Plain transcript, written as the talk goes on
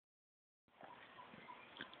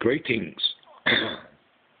Greetings.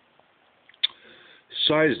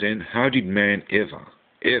 Says then, how did man ever,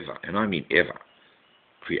 and I mean ever,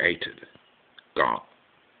 created God?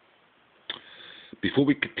 Before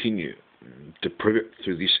we continue to prove it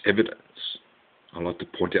through this evidence, I'd like to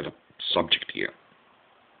point out a subject here.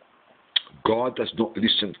 God does not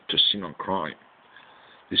listen to sin or crime.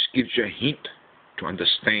 This gives you a hint to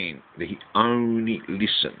understand that He only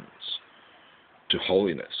listens to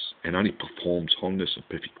holiness and only performs holiness and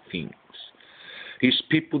perfect things. His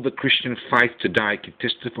people, the Christian faith today, can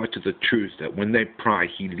testify to the truth that when they pray,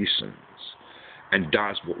 He listens and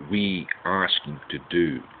does what we ask Him to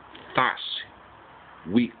do. Thus,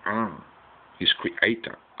 we are His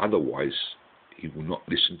creator. Otherwise, He will not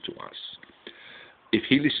listen to us. If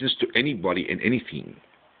He listens to anybody and anything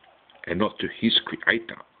and not to His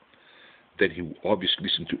creator, then He will obviously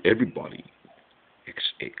listen to everybody,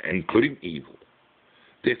 including evil.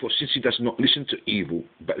 Therefore, since He does not listen to evil,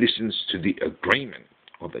 but listens to the agreement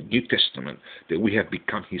of the New Testament that we have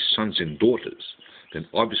become His sons and daughters, then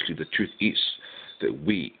obviously the truth is that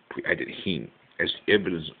we created Him, as the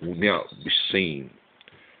evidence will now be seen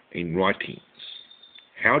in writings.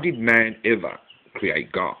 How did man ever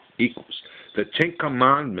create God? Equals the Ten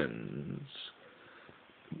Commandments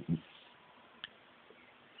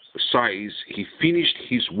says He finished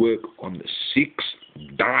His work on the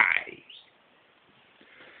sixth day,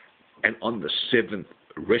 and on the seventh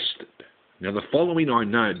rested. Now the following I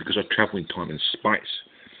know because I travel in time and space.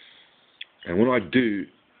 And when I do,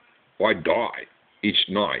 I die each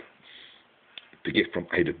night to get from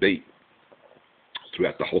A to B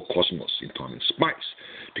throughout the whole cosmos in time and space.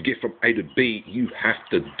 To get from A to B, you have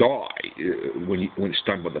to die when it's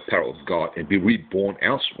done by the power of God and be reborn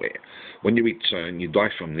elsewhere. When you return, you die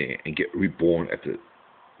from there and get reborn at the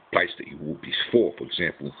place that you were before, for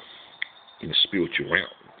example, in the spiritual realm.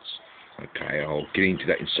 Okay, I'll get into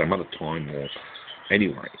that in some other time. Or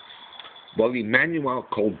anyway, while Emmanuel,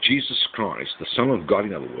 called Jesus Christ, the Son of God,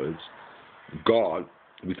 in other words, God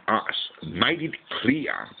with us, made it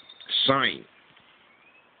clear, saying,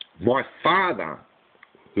 "My Father,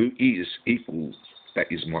 who is equal,"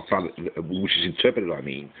 that is my Father, which is interpreted,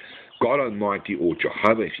 God Almighty, or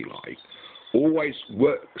Jehovah, if you like, always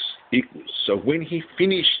works equal. So when He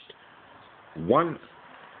finished one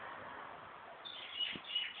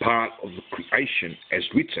part of the creation as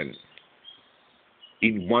written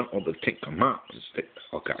in one of the Ten Commandments,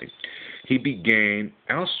 He began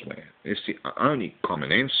elsewhere. It's the only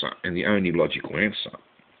common answer and the only logical answer.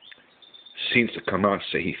 Since the commands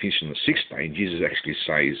say He finished on the sixth day, and Jesus actually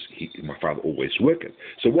says, "My Father always worketh."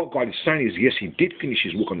 So what God is saying is, yes, He did finish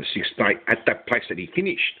His work on the sixth day at that place that He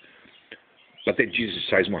finished. But then Jesus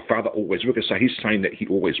says, "My Father always worketh." So He's saying that He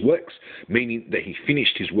always works, meaning that He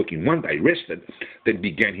finished His work in one day, rested, then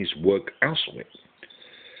began His work elsewhere.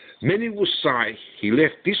 Many will say He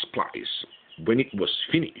left this place when it was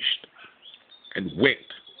finished and went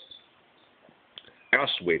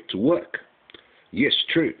elsewhere to work. Yes,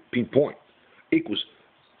 true, pinpoint. Equals,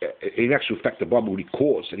 in actual fact, the Bible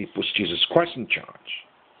records that He puts Jesus Christ in charge.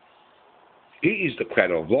 He is the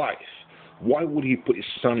creator of life. Why would He put His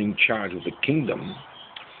Son in charge of the kingdom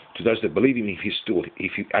to those that believe Him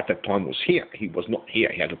if He at that time was here? He was not here.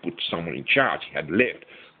 He had to put someone in charge. He had left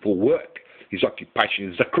for work. His occupation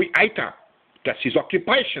is the creator. That's His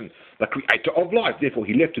occupation, the creator of life. Therefore,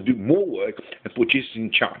 He left to do more work and put Jesus in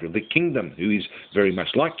charge of the kingdom, who is very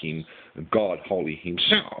much like Him, God wholly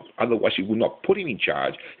Himself. Otherwise, He would not put Him in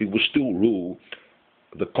charge. He would still rule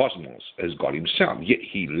the cosmos as God Himself. Yet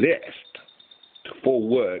He left for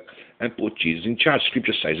work and put Jesus in charge.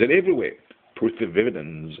 Scripture says that everywhere. Proof of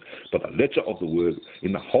evidence by the letter of the word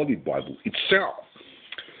in the Holy Bible itself.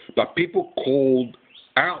 But people called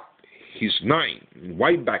out His name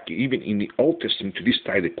way back, even in the Old Testament. To this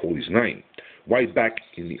day they call His name way back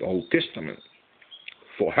in the Old Testament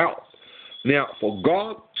for help. Now, for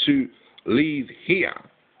God to leave here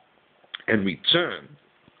and return,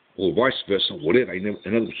 or vice versa, whatever, in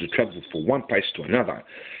other words, to travel from one place to another,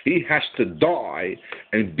 He has to die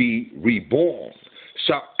and be reborn.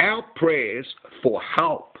 So our prayers for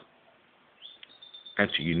help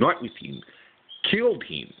and to unite with Him killed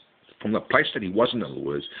Him from the place that He was, in other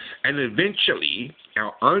words, and eventually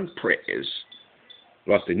our own prayers,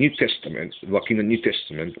 like in the New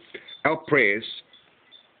Testament, our prayers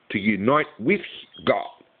to unite with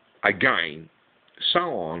God again, so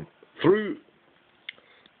on, through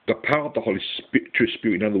the power of the Holy Spirit, true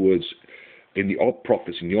Spirit. In other words, in the old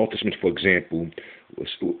prophets, in the Old Testament, for example,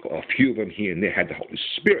 a few of them here and there had the Holy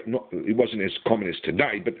Spirit. It wasn't as common as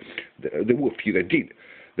today, but there were a few that did.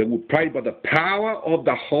 They were prayed by the power of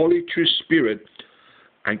the Holy True Spirit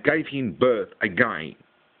and gave Him birth again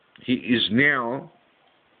he is now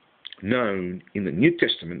known in the New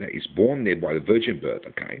Testament that he's born there by the virgin birth,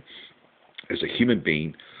 okay, as a human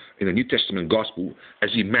being in the New Testament gospel as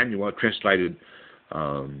Emmanuel, translated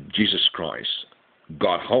Jesus Christ,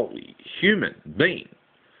 God holy, human being,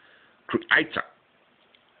 creator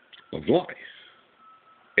of life,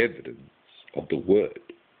 evidence of the word.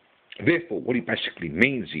 Therefore, what he basically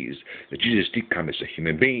means is that Jesus did come as a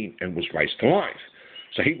human being and was raised to life.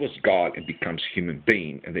 So he was God and becomes human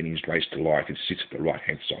being, and then he's raised to life and sits at the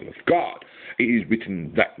right-hand side of God. It is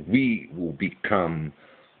written that we will become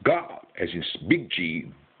God, as in big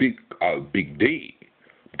G, big O, big D,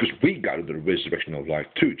 because we go to the resurrection of life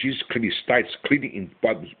too. Jesus clearly states, clearly in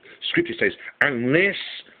Bible scripture says, unless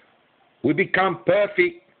we become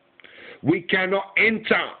perfect, we cannot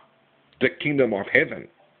enter the kingdom of heaven.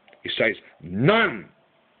 It says, none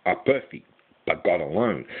are perfect but God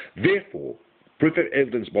alone. Therefore, proof and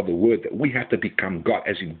evidence by the word that we have to become God,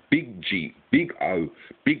 as in big G, big O,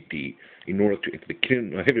 big D, in order to enter the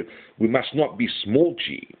kingdom of heaven. We must not be small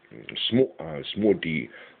G, small D,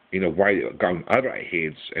 in a way going over our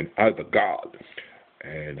heads and over God,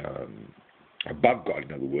 and above God,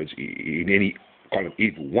 in other words, in any kind of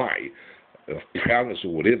evil way, of proudness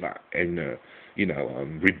or whatever, and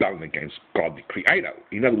rebelling against God the Creator.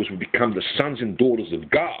 In other words, we become the sons and daughters of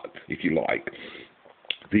God, if you like,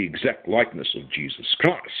 the exact likeness of Jesus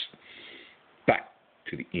Christ, back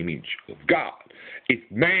to the image of God. If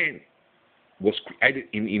man was created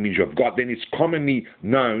in the image of God, then it's commonly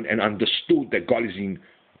known and understood that God is in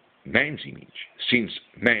man's image, since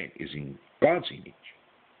man is in God's image.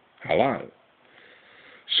 Hello.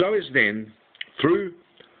 So is then, through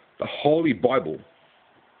the Holy Bible,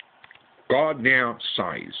 God now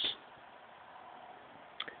says,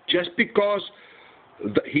 just because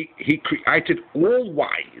he created all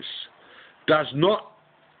ways does not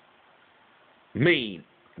mean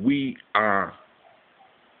we are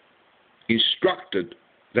instructed,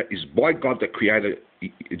 that is by God that created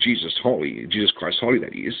Jesus Christ holy,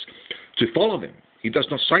 that is, to follow them. He does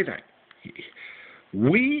not say that.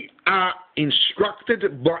 We are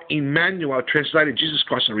instructed by Emmanuel, translated Jesus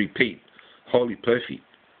Christ, and repeat, holy, perfect,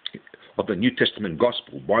 of the New Testament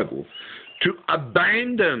Gospel, Bible, to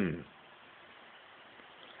abandon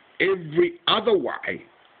every other way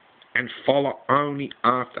and follow only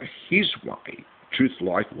after his way, truth,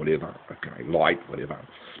 life, whatever, okay, light, whatever.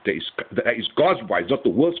 That is God's way, not the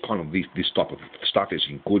world's kind of this type of stuff, as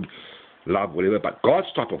in good, love, whatever, but God's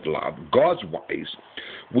type of love, God's ways,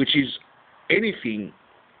 which is anything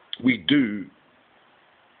we do,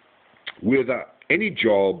 whether any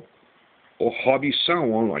job or hobby, so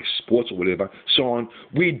on, like sports or whatever, so on,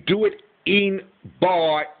 we do it in,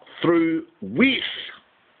 by, through, with.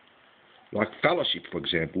 Like fellowship, for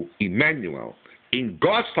example, Emmanuel. In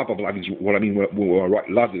God's type of love is what I mean when I write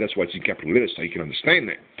love, that's why it's in capital letters, so you can understand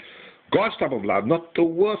that. God's type of love, not the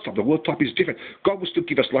world's type. The world type is different. God will still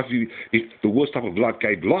give us life if the world's type of love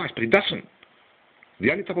gave life, but it doesn't.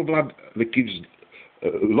 The only type of love that gives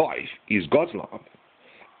life is God's love.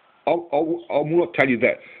 I will not tell you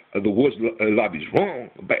that the world's love is wrong,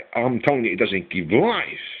 but I'm telling you it doesn't give life.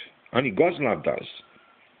 Only God's love does.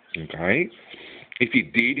 Okay? If he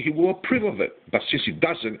did, he will approve of it. But since he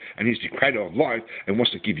doesn't, and he's the creator of life and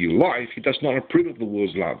wants to give you life, he does not approve of the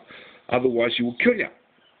world's love. Otherwise, he will kill you.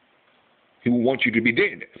 He will want you to be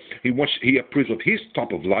dead. He approves of his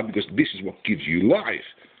type of love because this is what gives you life.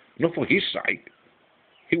 Not for his sake.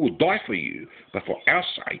 He will die for you, but for our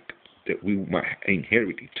sake, that we might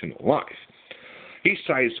inherit eternal life. He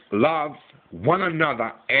says, love one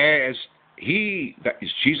another as he, that is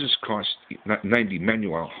Jesus Christ, named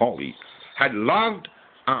Emmanuel Holy, had loved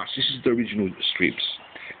us. This is the original scripts,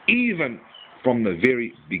 even from the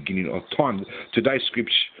very beginning of time. Today's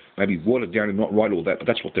scripts may be watered down and not write all that, but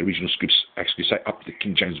that's what the original scripts actually say, up to the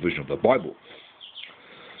King James Version of the Bible.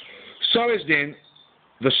 So as then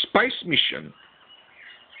the space mission,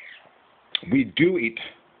 we do it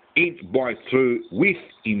through with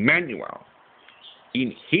Emmanuel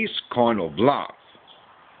in his kind of love,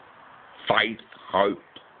 faith, hope,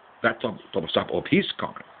 that type of stuff of his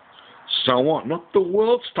kind. So on, not the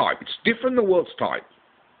world's type. It's different than the world's type.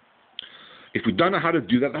 If we don't know how to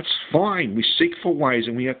do that, that's fine. We seek for ways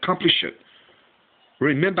and we accomplish it.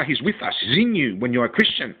 Remember, he's with us. He's in you when you're a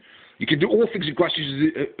Christian. You can do all things in Christ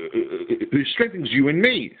who strengthens you and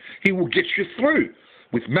me. He will get you through.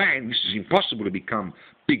 With man, this is impossible to become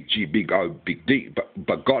big G, big O, big D.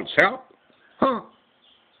 But God's help,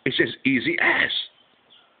 it says easy as.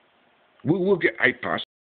 We will get a pass.